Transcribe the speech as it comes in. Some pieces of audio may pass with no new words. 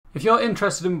If you're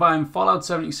interested in buying Fallout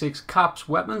 76 caps,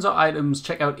 weapons or items,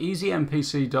 check out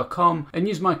easynpc.com and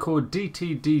use my code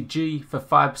DTDG for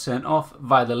 5% off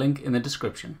via the link in the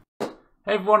description. Hey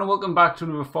everyone, and welcome back to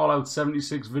another Fallout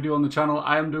 76 video on the channel.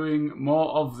 I am doing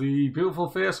more of the beautiful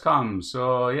face cams.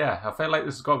 So yeah, I feel like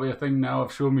this has got to be a thing now.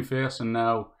 I've shown my face and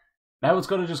now it's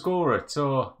got to just go over it.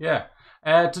 So yeah.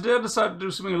 Today I decided to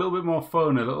do something a little bit more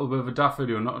fun, a little bit of a daft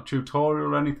video, not a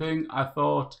tutorial or anything. I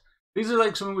thought these are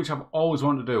like something which I've always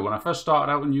wanted to do. When I first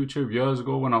started out on YouTube years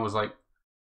ago, when I was like,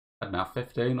 I don't know,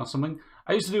 15 or something,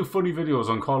 I used to do funny videos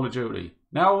on Call of Duty.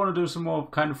 Now I want to do some more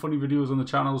kind of funny videos on the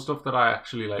channel, stuff that I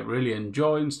actually like really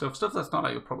enjoy and stuff that's not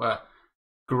like a proper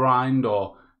grind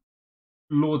or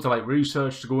loads of like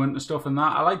research to go into stuff and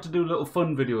that. I like to do little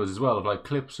fun videos as well of like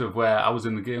clips of where I was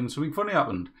in the game and something funny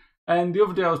happened. And the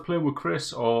other day I was playing with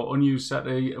Chris or Unused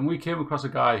Settee and we came across a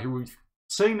guy who we've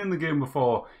seen in the game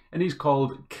before and he's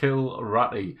called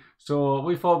KillRatty. So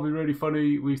we thought it'd be really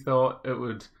funny. We thought it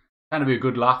would kind of be a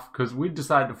good laugh because we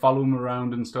decided to follow him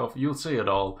around and stuff. You'll see it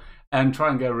all and try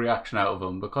and get a reaction out of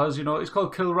him because, you know, it's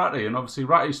called KillRatty and obviously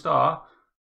Ratty Star,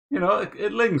 you know,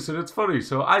 it links and it's funny.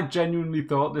 So I genuinely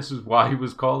thought this is why he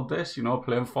was called this, you know,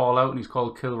 playing Fallout and he's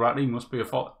called KillRatty. He must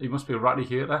be a Ratty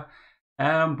Hater.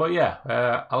 But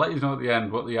yeah, I'll let you know at the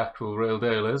end what the actual real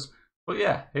deal is. But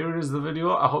yeah, here it is the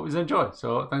video. I hope you enjoy.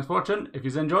 So thanks for watching. If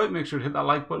you enjoyed, make sure to hit that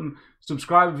like button.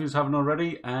 Subscribe if you haven't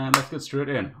already. And let's get straight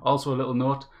in. Also a little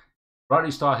note. Ratty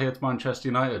Star hates Manchester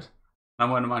United. I'm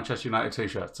wearing a Manchester United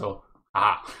t-shirt. So,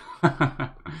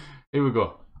 here we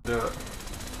go. Do it.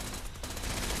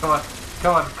 Come on.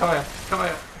 Come on. Come here. Come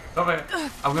here. Come here.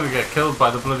 I'm going to get killed by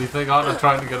the bloody thing, aren't I?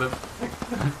 Trying to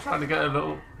get a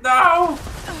little... No!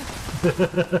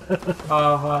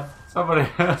 Oh man, somebody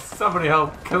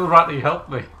help! KillRatty, help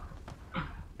me!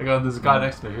 Hang on, there's a guy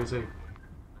next to me. Who's he?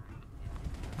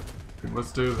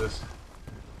 Let's do this.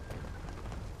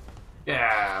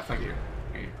 Yeah, thank you.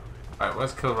 Alright,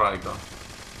 where's KillRatty gone?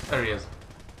 There he is.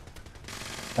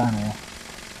 Down here.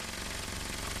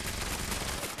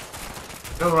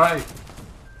 KillRatty!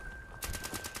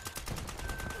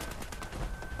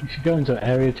 You should go into an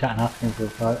area chat and ask him for a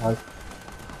photo.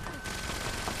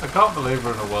 I can't believe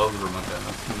we're in a world room again,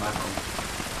 that's mental.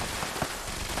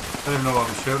 I don't even know what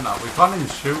I'm shooting at. We can't even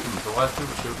shoot them, so why are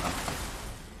people shooting at?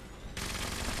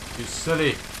 You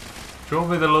silly. Show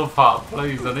me the love heart,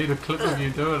 please. I need a clip of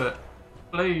you doing it.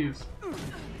 Please.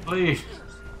 Please.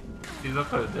 He's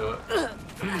not going to do it.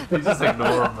 He's just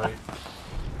ignoring me.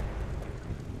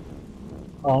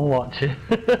 I'll watch it.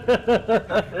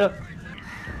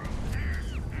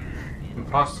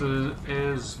 Imposter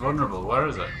is vulnerable. Where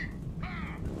is it?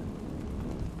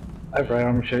 Over here,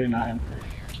 I'm shooting at him.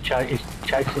 He's chasing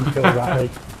KillRatty.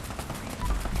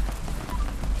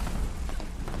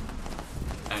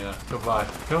 There you go. Goodbye.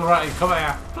 KillRatty, come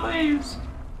here. Please.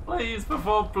 Please,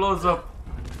 before it blows up.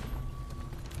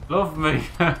 Love me.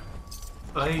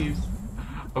 Please.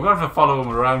 I'm going to have to follow him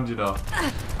around, you know.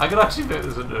 I could actually make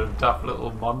this into a daft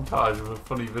little montage of a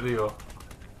funny video.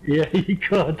 Yeah, you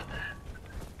could.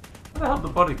 Where the hell did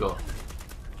the body go?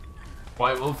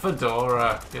 White Wolf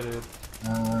Fedora. Get it.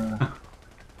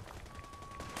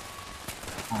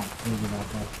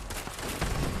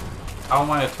 How am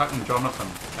I attacking Jonathan?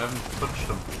 I haven't touched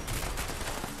him.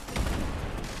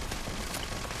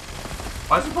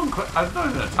 Why is everyone quit? I'm not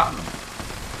even attacking him.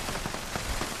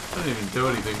 I didn't even do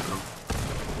anything to him.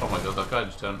 Oh my god, that guy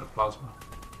just turned into plasma.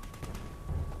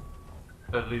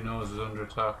 Deadly nose is under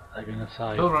attack. They're gonna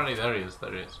say. KillRatty, there he is,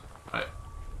 there he is. Right.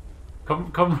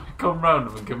 Come round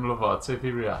him and give him a love heart, see if he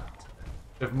reacts.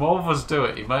 If more of us do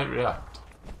it, he might react.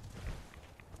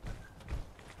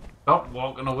 Stop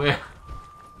walking away.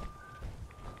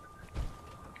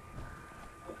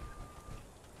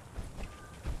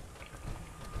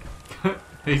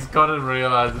 He's got to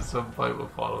realise at some point we're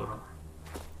following him.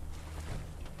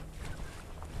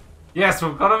 Yes,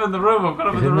 we've got him in the room. We've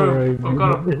got him in the room. We've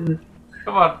got him.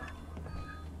 Come on.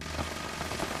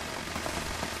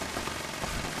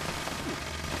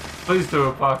 Please do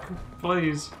it back.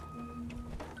 Please.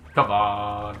 Come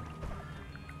on.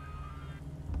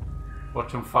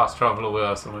 Watch him fast travel away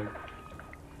or something.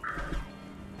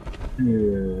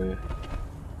 Yeah.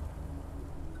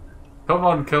 Come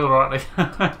on, KillRatty.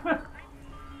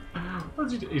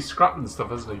 What's he do? He's scrapping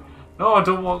stuff, isn't he? No,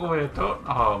 don't walk away. Don't.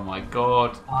 Oh my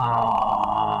god.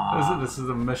 This is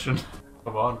a mission.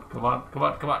 Come on, come on, come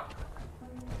on, come on.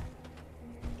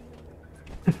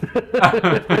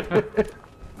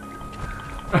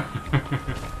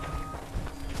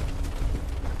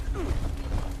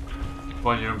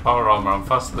 When you're in power armor, I'm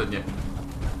faster than you.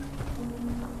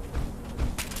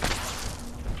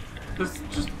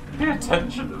 Just pay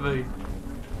attention to me.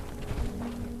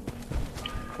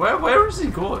 Where is he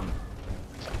going?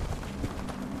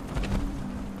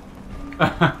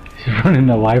 He's running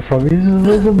away from me.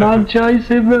 There's a man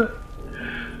chasing me.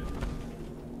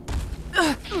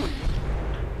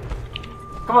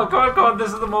 Come on, come on, come on.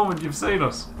 This is the moment. You've seen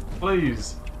us.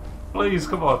 Please. Please,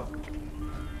 come on.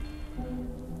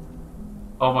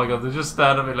 Oh my god, they're just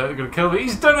staring at me like they're going to kill me.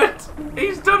 He's done it!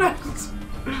 He's done it!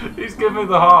 He's given me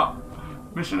the heart.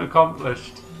 Mission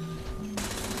accomplished.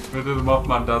 I'm going to do the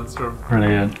Mothman dance for him.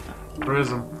 Brilliant. Praise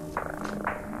him.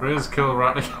 Praise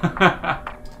KillRatty.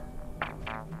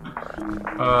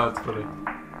 Oh, that's funny.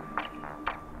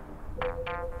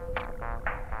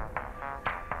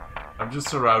 I'm just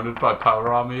surrounded by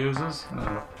power armor users.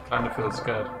 I kind of feel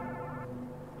scared.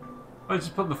 Oh,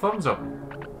 just put the thumbs up.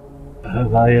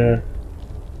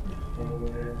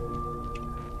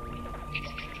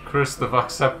 Chris, they've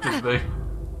accepted me.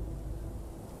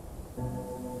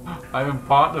 I am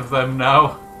part of them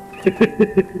now.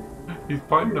 He's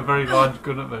pointing a very large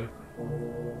gun at me.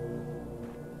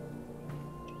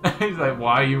 He's like,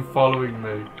 why are you following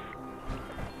me?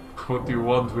 What do you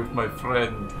want with my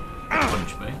friend?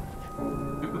 Punch me.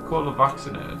 You could call her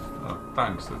vaccinated. Oh,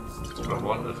 thanks, that's what I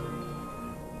wanted.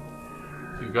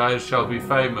 You guys shall be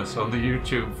famous on the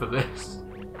YouTube for this.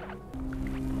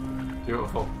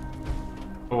 Beautiful.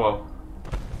 Oh well.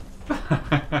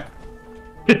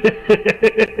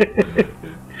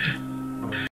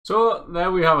 So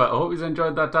there we have it. I hope you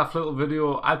enjoyed that daft little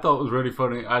video. I thought it was really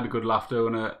funny. I had a good laugh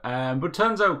doing it. But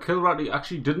turns out KillRatty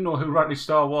actually didn't know who Ratty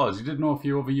Star was. He did know a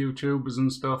few other YouTubers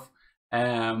and stuff.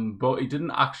 But he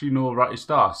didn't actually know Ratty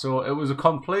Star. So it was a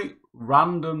complete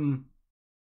random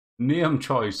name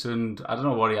choice, and I don't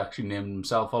know what he actually named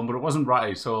himself on, but it wasn't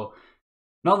Ratty. So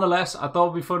nonetheless, I thought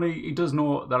it'd be funny. He does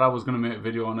know that I was going to make a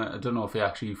video on it. I don't know if he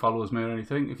actually follows me or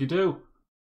anything. If you do,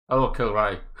 hello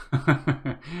KillRatty.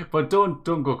 But don't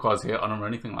go cause hate on him or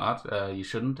anything like that. You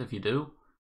shouldn't. If you do,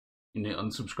 you need to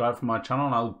unsubscribe from my channel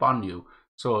and I'll ban you.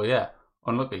 So yeah,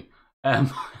 unlucky.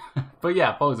 But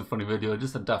yeah, that was a funny video,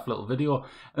 just a daft little video.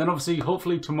 And then obviously,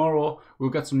 hopefully tomorrow we'll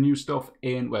get some new stuff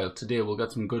in. Well, today we'll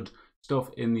get some good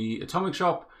stuff in the Atomic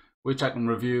Shop, which I can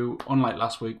review, unlike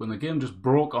last week when the game just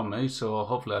broke on me. So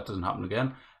hopefully that doesn't happen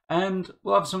again. And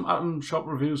we'll have some Atom Shop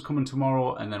reviews coming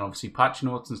tomorrow, and then obviously patch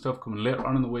notes and stuff coming later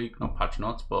on in the week. Not patch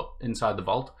notes, but inside the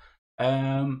vault.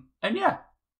 And yeah,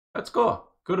 let's go.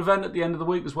 Good event at the end of the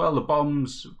week as well, the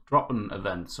bombs dropping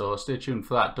event. So stay tuned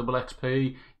for that. Double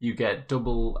XP, you get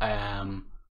double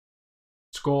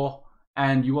score,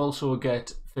 and you also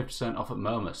get 50% off at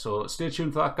Murmur. So stay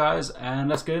tuned for that, guys, and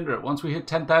let's get into it. Once we hit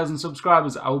 10,000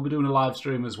 subscribers, I will be doing a live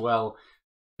stream as well,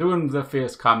 doing the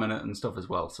face cam in it and stuff as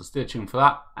well. So stay tuned for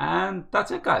that. And that's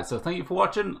it, guys. So thank you for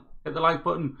watching. Hit the like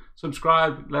button,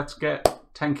 subscribe. Let's get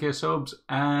 10k subs,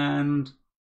 and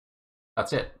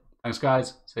that's it. Thanks,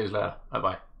 guys. See you later.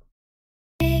 Bye-bye.